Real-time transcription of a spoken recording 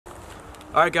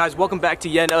Alright guys, welcome back to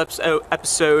yet another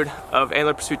episode of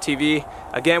Antlered Pursuit TV.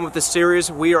 Again with this series,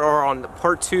 we are on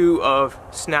part 2 of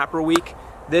Snapper Week.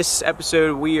 This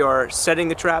episode we are setting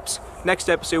the traps. Next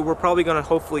episode we're probably going to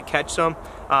hopefully catch some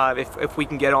if we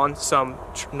can get on some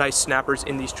nice snappers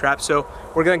in these traps. So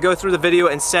we're going to go through the video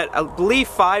and set, I believe,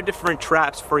 5 different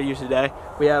traps for you today.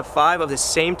 We have 5 of the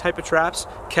same type of traps.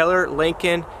 Keller,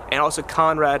 Lincoln, and also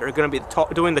Conrad are going to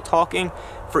be doing the talking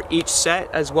for each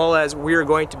set, as well as we are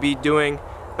going to be doing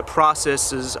the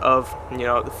processes of,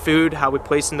 the food, how we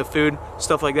place in the food,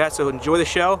 stuff like that. So enjoy the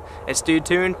show and stay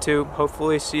tuned to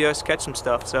hopefully see us catch some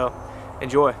stuff. So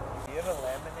enjoy. Do you have a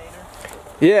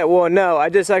laminator? Yeah, well, no, I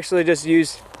actually just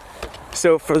used,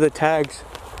 so for the tags,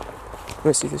 let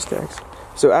me see these tags.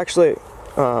 So actually,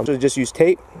 just use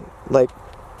tape, like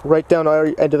write down our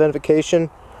identification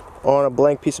on a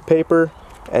blank piece of paper,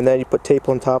 and then you put tape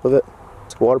on top of it.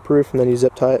 It's waterproof, and then you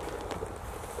zip tie it.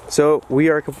 So we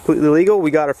are completely legal.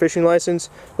 We got our fishing license,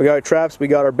 we got our traps, we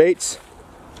got our baits.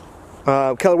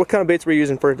 Keller, what kind of baits are we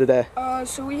using for today?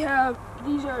 So we have,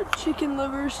 these are chicken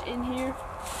livers in here,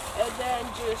 and then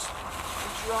just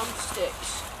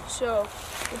drumsticks. So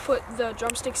we put the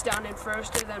drumsticks down in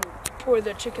first, and then pour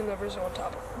the chicken livers on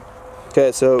top of them.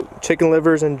 Okay, so chicken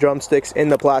livers and drumsticks in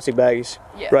the plastic baggies,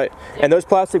 yeah. Right? Yeah. And those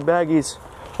plastic baggies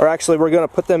are actually, we're gonna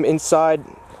put them inside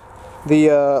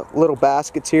the little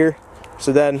baskets here.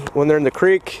 So then when they're in the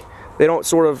creek, they don't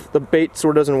the bait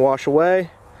doesn't wash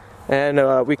away,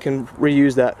 and we can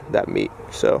reuse that meat.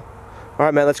 So, all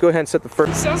right, man, let's go ahead and set the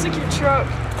first. It sounds like your truck.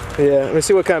 Yeah, let me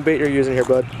see what kind of bait you're using here,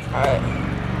 bud. All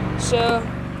right. So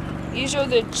these are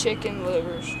the chicken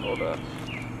livers. Hold up.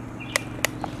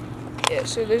 Yeah,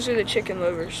 so those are the chicken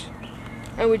livers,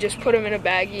 and we just put them in a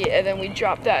baggie, and then we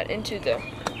drop that into the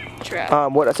trap.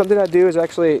 Something I do is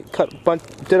actually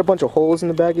did a bunch of holes in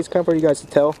the baggies, kind of for you guys to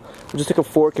tell. I just took a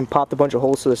fork and popped a bunch of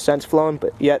holes so the scent's flowing,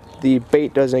 but yet the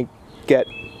bait doesn't get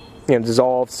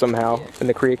dissolved somehow in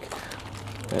the creek.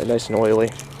 Nice and oily.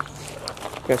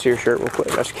 You can see your shirt real quick.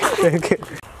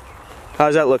 How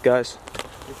does that look, guys?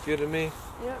 Looks good to me.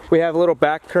 Yeah. We have a little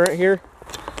back current here.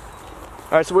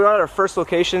 Alright, so we're at our first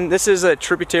location. This is a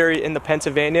tributary in the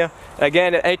Pennsylvania. And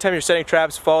again, anytime you're setting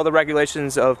traps, follow the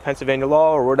regulations of Pennsylvania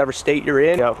law or whatever state you're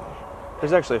in.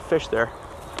 There's actually a fish there.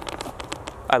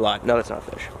 I lied. No, that's not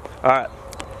a fish. Alright.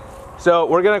 So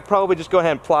we're going to probably just go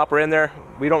ahead and plop her in there.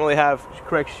 We don't really have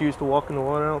correct shoes to walk in the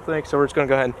water, I don't think. So we're just going to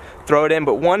go ahead and throw it in.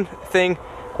 But one thing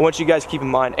I want you guys to keep in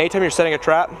mind, anytime you're setting a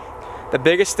trap, the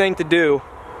biggest thing to do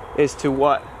is to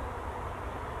what?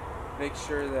 Make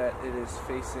sure that it is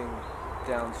facing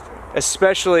downstream.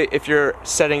 Especially if you're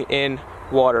setting in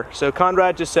water. So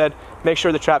Conrad just said make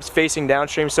sure the trap's facing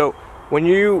downstream. So when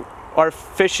you are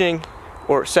fishing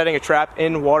or setting a trap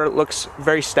in water that looks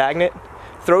very stagnant,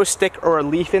 throw a stick or a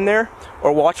leaf in there,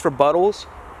 or watch for bubbles.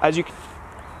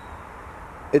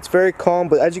 It's very calm,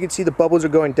 but as you can see, the bubbles are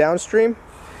going downstream.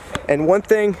 And one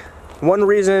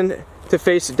reason to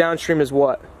face it downstream is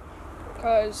what?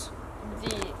 Because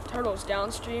the turtles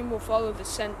downstream will follow the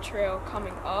scent trail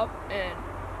coming up, and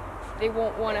they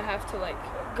won't want to have to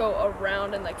go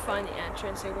around and find the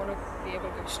entrance. They want to be able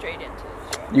to go straight into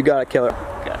the trail. You got it, Killer.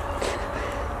 Okay.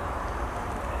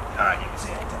 Alright, you can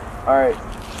see it. Alright,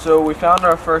 so we found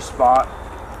our first spot.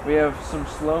 We have some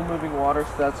slow moving water,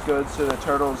 so that's good, so the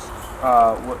turtles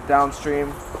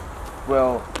downstream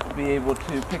will be able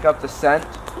to pick up the scent.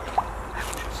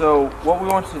 So what we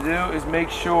want to do is make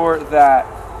sure that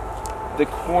the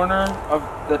corner of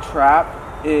the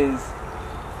trap is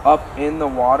up in the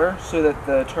water so that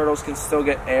the turtles can still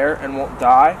get air and won't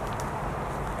die,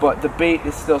 but the bait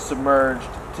is still submerged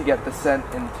to get the scent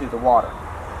into the water.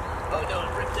 Oh no,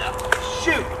 it ripped out.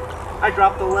 Shoot! I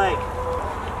dropped the leg.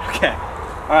 Okay.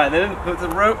 Alright, then with the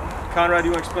rope, Conrad,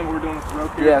 you want to explain what we're doing with the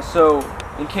rope here? Yeah, so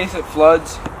in case it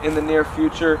floods in the near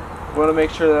future, we want to make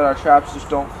sure that our traps just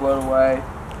don't float away.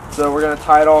 So we're going to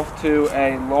tie it off to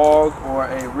a log or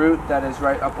a root that is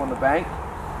right up on the bank.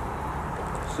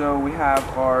 So we have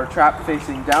our trap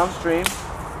facing downstream.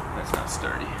 That's not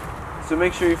sturdy. So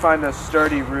make sure you find a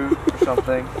sturdy root or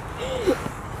something.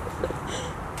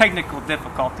 Technical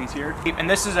difficulties here. And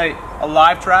this is a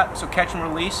live trap, so catch and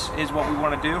release is what we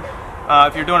want to do.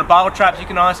 If you're doing a bottle traps, you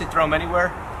can honestly throw them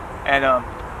anywhere. And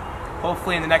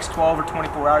hopefully in the next 12 or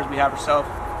 24 hours we have ourselves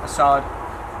a solid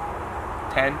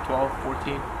 10, 12,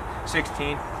 14,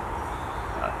 16,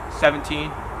 17,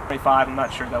 25, I'm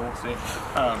not sure, that we'll see.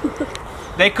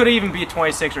 They could even be a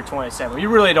 26 or 27. You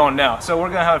really don't know. So we're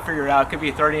going to have to figure it out. It could be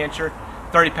a 30-incher,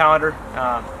 30-pounder.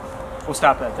 We'll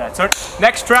stop at that. So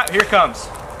next trap, here comes.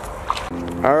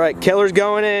 All right, Keller's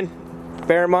going in.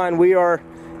 Bear in mind,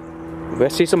 I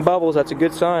see some bubbles. That's a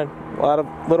good sign. lot of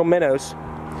little minnows.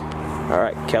 All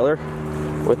right, Keller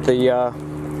with the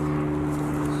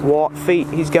feet.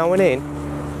 He's going in.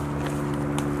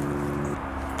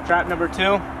 Trap number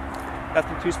 2.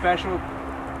 Nothing too special.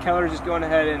 Keller's just going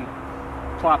ahead and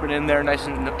plop it in there, nice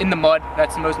and in the mud.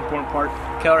 That's the most important part.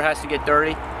 Keller has to get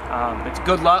dirty. It's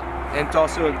good luck, and it's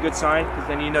also a good sign because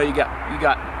then you know you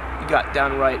got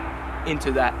downright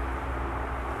into that.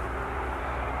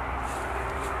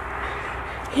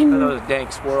 Oh, that was a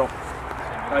dang squirrel.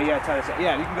 Oh, you gotta tie this up.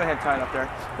 Yeah, you can go ahead and tie it up there.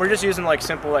 We're just using like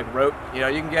simple like rope. You know,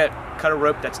 you can cut a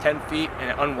rope that's 10 feet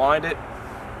and unwind it,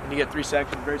 and you get 3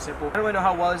 sections. Very simple. I don't really know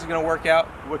how well this is gonna work out.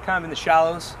 We're kind of in the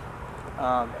shallows,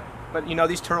 but you know,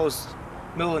 these turtles,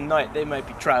 middle of the night, they might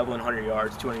be traveling 100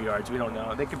 yards, 200 yards. We don't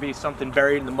know. They could be something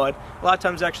buried in the mud. A lot of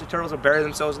times, actually, turtles will bury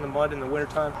themselves in the mud in the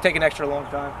wintertime. Take an extra long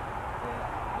time.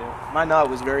 Yeah. My knot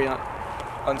was very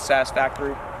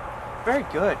unsatisfactory. Very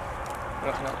good.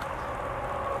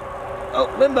 Oh,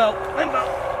 limbo.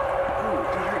 Ooh,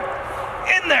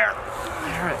 in there.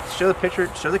 All right, show the picture,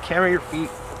 show the camera your feet.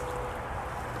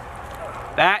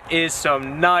 That is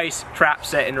some nice trap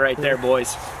setting right there,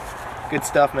 boys. Good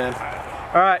stuff, man.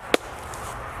 All right.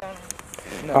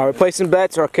 Are we placing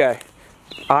bets? Okay.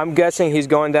 I'm guessing he's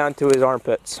going down to his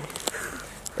armpits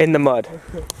in the mud.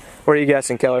 What are you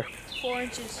guessing, Keller? 4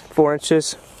 inches. 4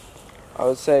 inches. I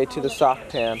would say to the sock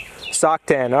tan. Sock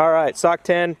tan. All right, sock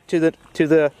tan to the.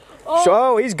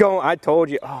 Oh, he's going. I told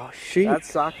you. Oh, shoot.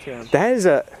 That's sock tan. That is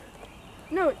a.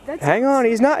 No, that's. Hang on,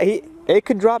 he's not. It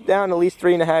could drop down at least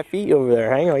 3.5 feet over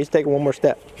there. Hang on, he's taking one more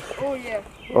step. Oh yeah.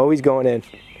 Oh, he's going in.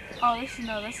 Oh,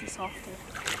 that's a soft tan.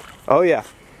 Oh yeah.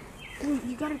 Ooh,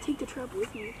 you gotta take the trap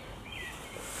with you.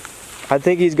 I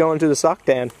think he's going to the sock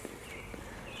tan.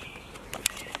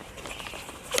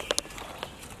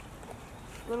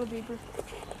 A little deeper.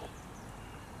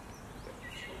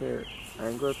 Here,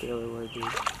 angle it the other way, dude.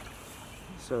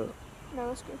 So. No,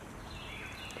 that's good.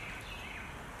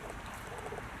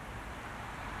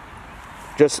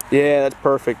 Yeah, that's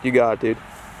perfect. You got it, dude.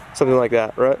 Something like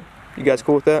that, right? You guys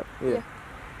cool with that? Yeah.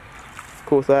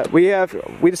 Cool with that.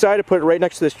 We decided to put it right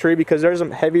next to this tree because there's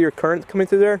some heavier current coming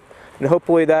through there, and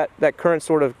hopefully that current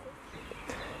sort of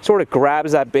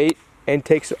grabs that bait and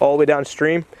takes it all the way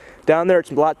downstream. Down there, it's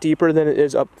a lot deeper than it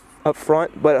is up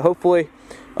front, but hopefully,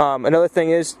 another thing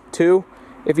is too,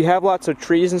 if you have lots of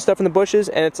trees and stuff in the bushes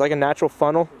and it's like a natural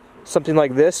funnel, something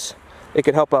like this, it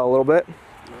could help out a little bit.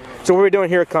 So what are we doing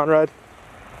here, Conrad?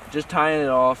 Just tying it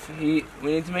off. We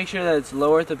need to make sure that it's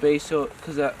lower at the base, so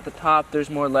because at the top there's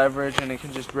more leverage and it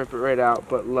can just rip it right out.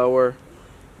 But lower,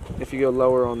 if you go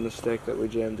lower on the stick that we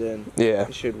jammed in, yeah,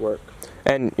 it should work.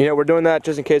 And you know, we're doing that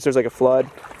just in case there's like a flood.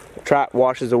 The trap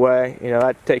washes away. You know,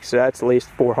 that's at least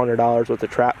 $400 worth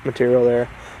of trap material there.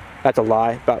 That's a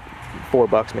lie, about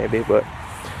 $4 maybe, but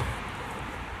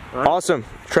right. Awesome.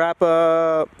 Trap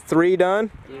 3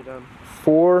 done.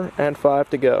 4 and 5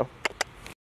 to go.